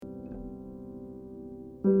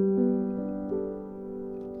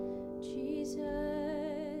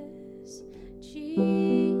Jesus,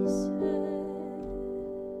 Jesus,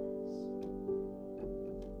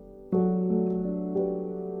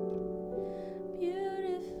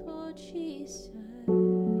 beautiful Jesus,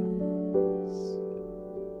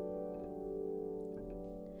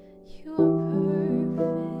 you are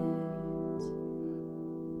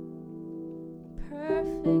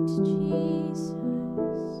perfect Jesus.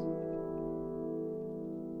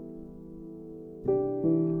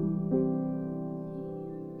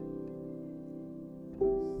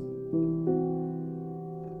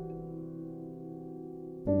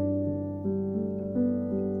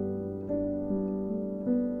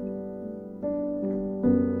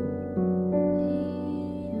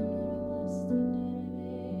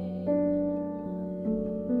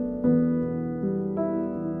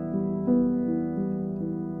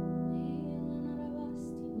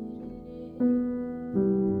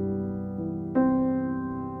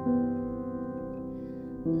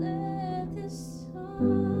 Let this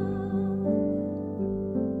song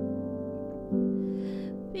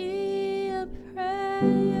be a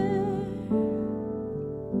prayer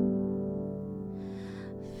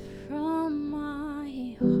from my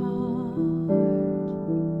heart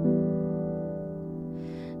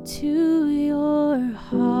to your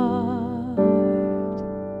heart.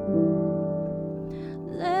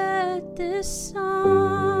 Let this song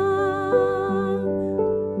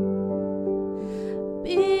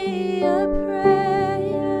be a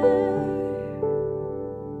prayer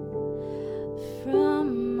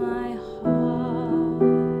from my heart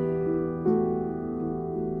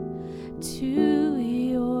to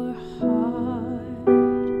your heart.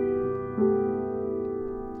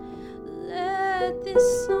 Let this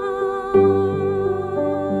song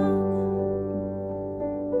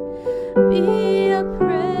be a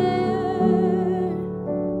prayer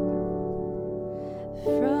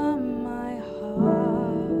from my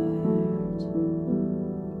heart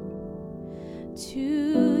to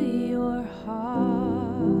your heart.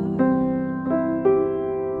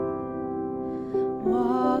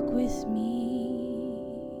 Walk with me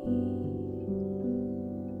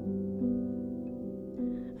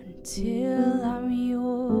until I'm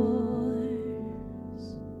yours,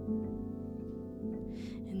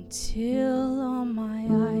 until all my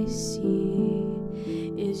eyes see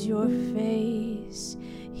is your face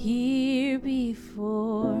here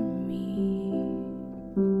before me.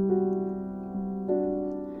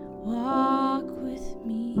 Walk with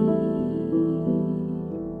me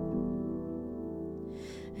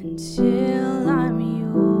until I'm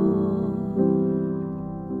yours,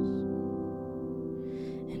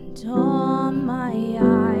 and all my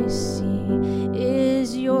eyes see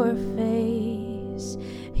is your face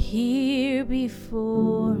here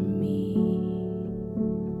before me.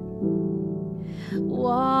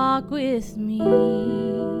 Walk with me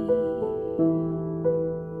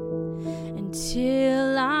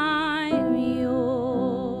until I'm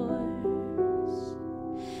yours,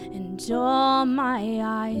 and all my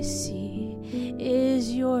eyes see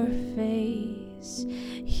is your face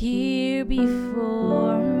here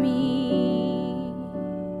before me.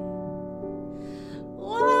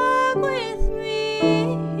 Walk with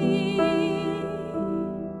me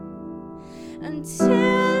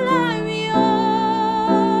until I'm yours,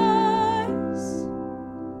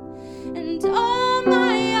 and all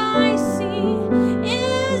my eyes see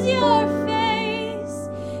is your face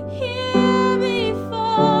here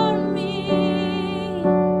before me.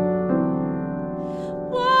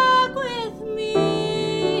 Walk with me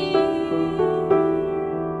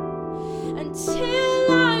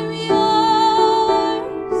until I'm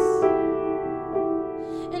yours,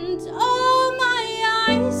 and all my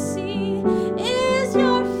eyes see is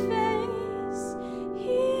your face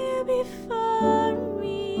here before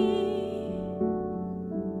me.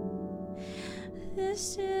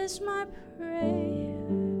 This is my prayer.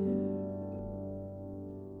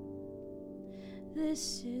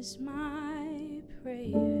 This is my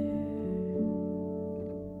prayer,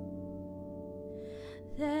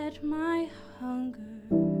 that my hunger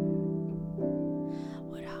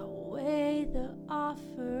would outweigh the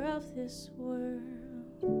offer of this world.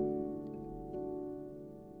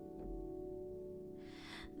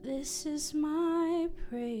 This is my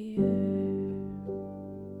prayer.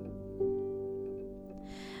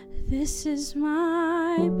 This is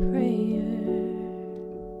my prayer,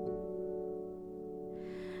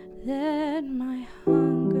 that my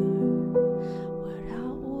hunger would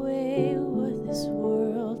outweigh what this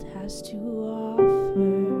world has to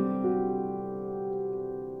offer.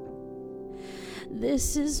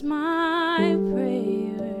 This is my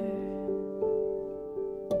prayer,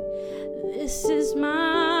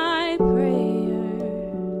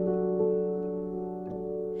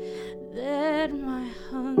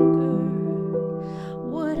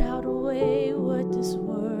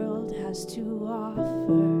 has to offer.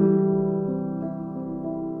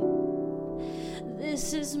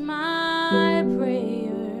 This is my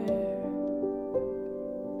prayer.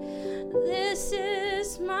 This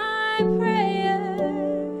is my prayer,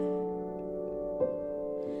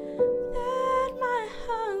 that my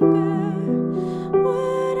hunger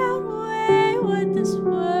would outweigh what this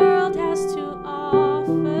world has to offer.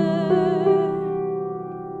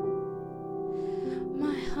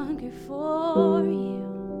 My hunger for you,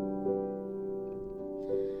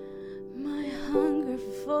 my hunger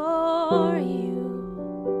for you,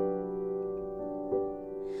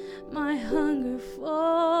 my hunger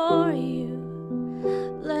for you.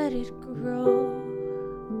 Let it grow,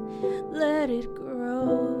 let it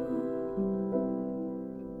grow.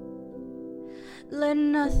 Let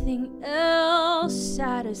nothing else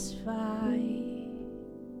satisfy,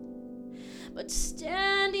 but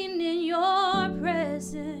standing in your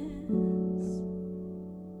presence,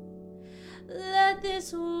 let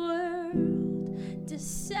this world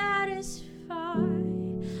dissatisfy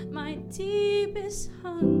my deepest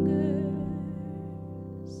hungers.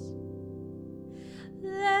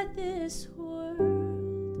 Let this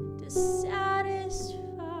world dissatisfy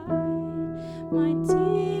my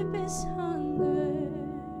deepest hungers.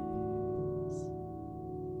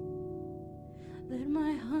 Let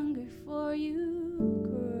my hunger for you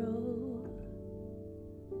grow.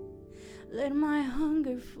 Let my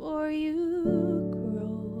hunger for you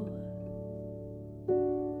grow.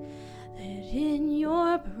 That in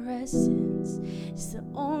your presence is the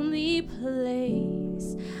only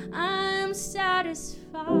place I'm satisfied.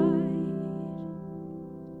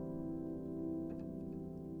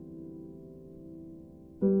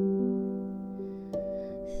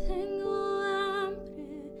 Tengo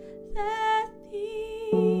hambre de ti,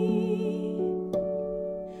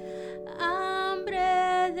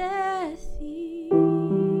 hambre de ti.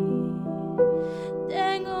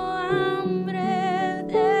 Tengo hambre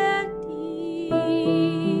de ti,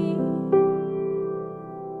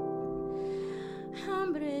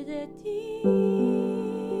 hambre de ti.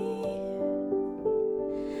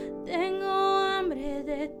 Tengo hambre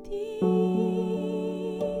de ti,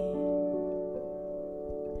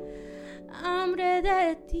 hambre de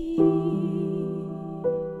ti,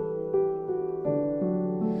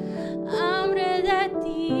 hambre de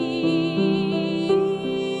ti.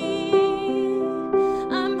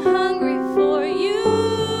 I'm hungry for you.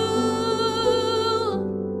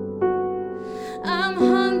 I'm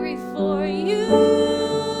hungry for you,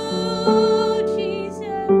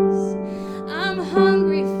 Jesus. I'm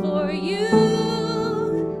hungry for you,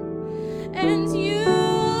 and you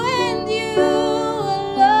alone.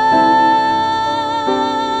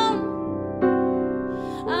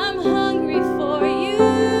 I'm hungry for you.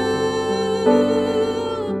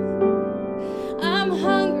 I'm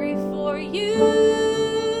hungry for you.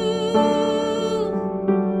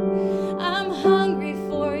 I'm hungry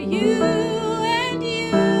for you, and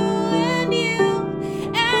you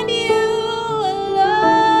alone.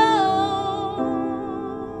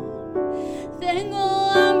 Tengo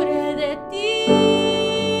hambre de ti.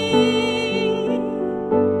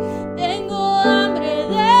 Tengo hambre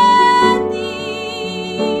de ti.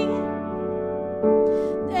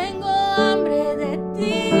 Tengo hambre de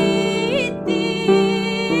ti,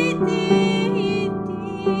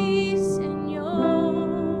 Señor.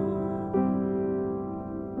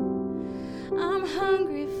 I'm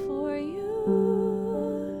hungry for you.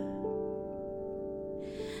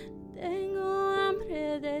 Tengo hambre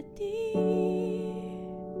de ti.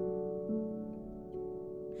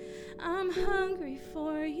 I'm hungry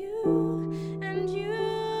for you, and you.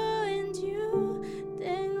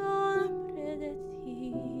 Tengo hambre de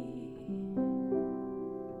ti.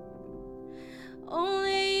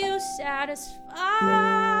 Only you satisfy.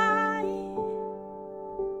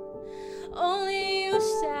 Only you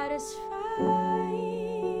satisfy.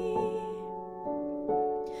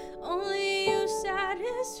 Only you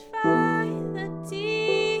satisfy the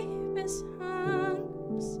deepest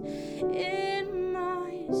hungers in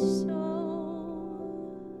my soul.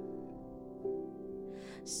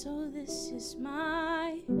 So this is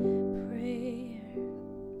my prayer.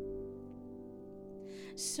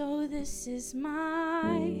 So this is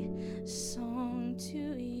my song to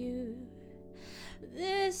you.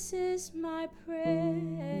 This is my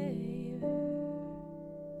prayer.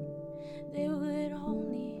 There would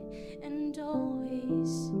only and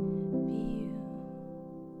always be you.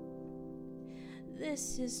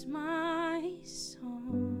 This is my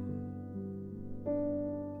song.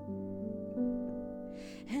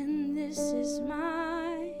 And this is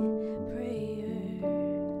my prayer.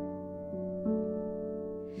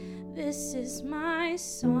 This is my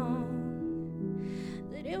song.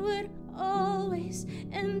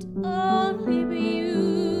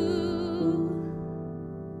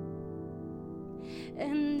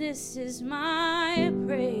 this is my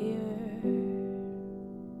prayer,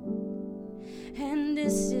 and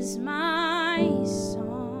this is my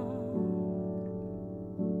song,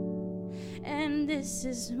 and this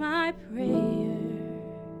is my prayer,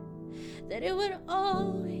 that it would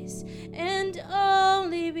always and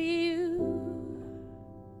only be you.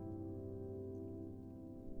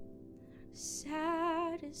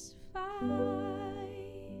 Satisfied.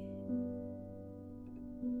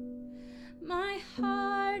 My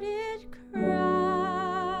heart it cries,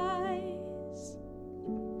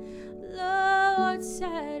 Lord,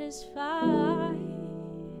 satisfy,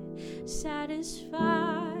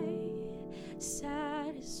 satisfy,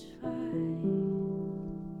 satisfy,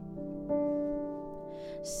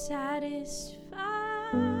 satisfy,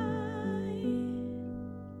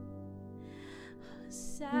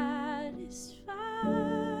 satisfy.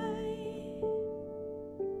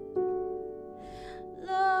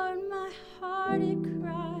 Lord, my heart it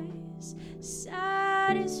cries,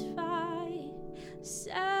 satisfy,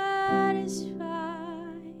 satisfy.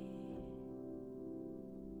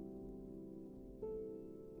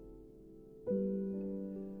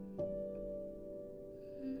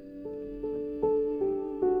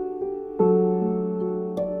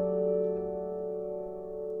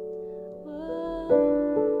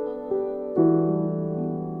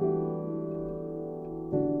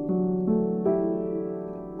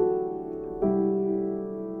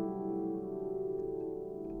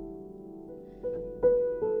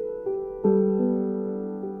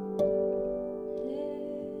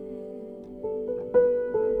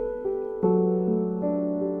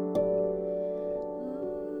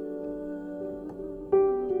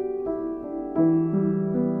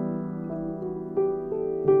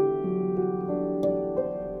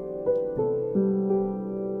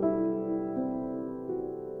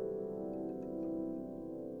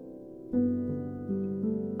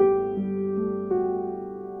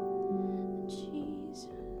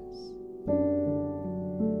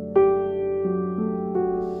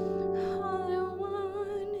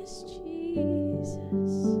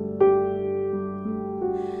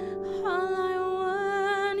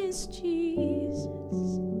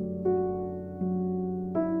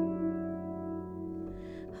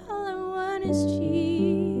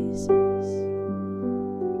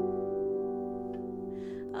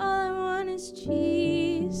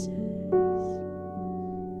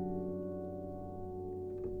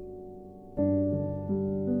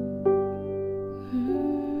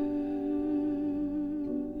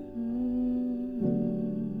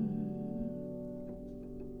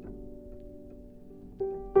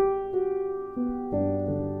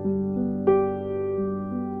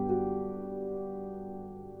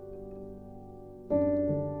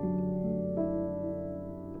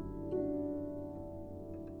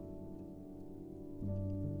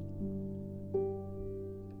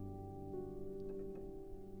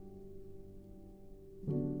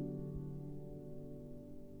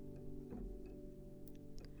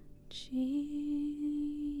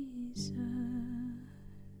 Jesus.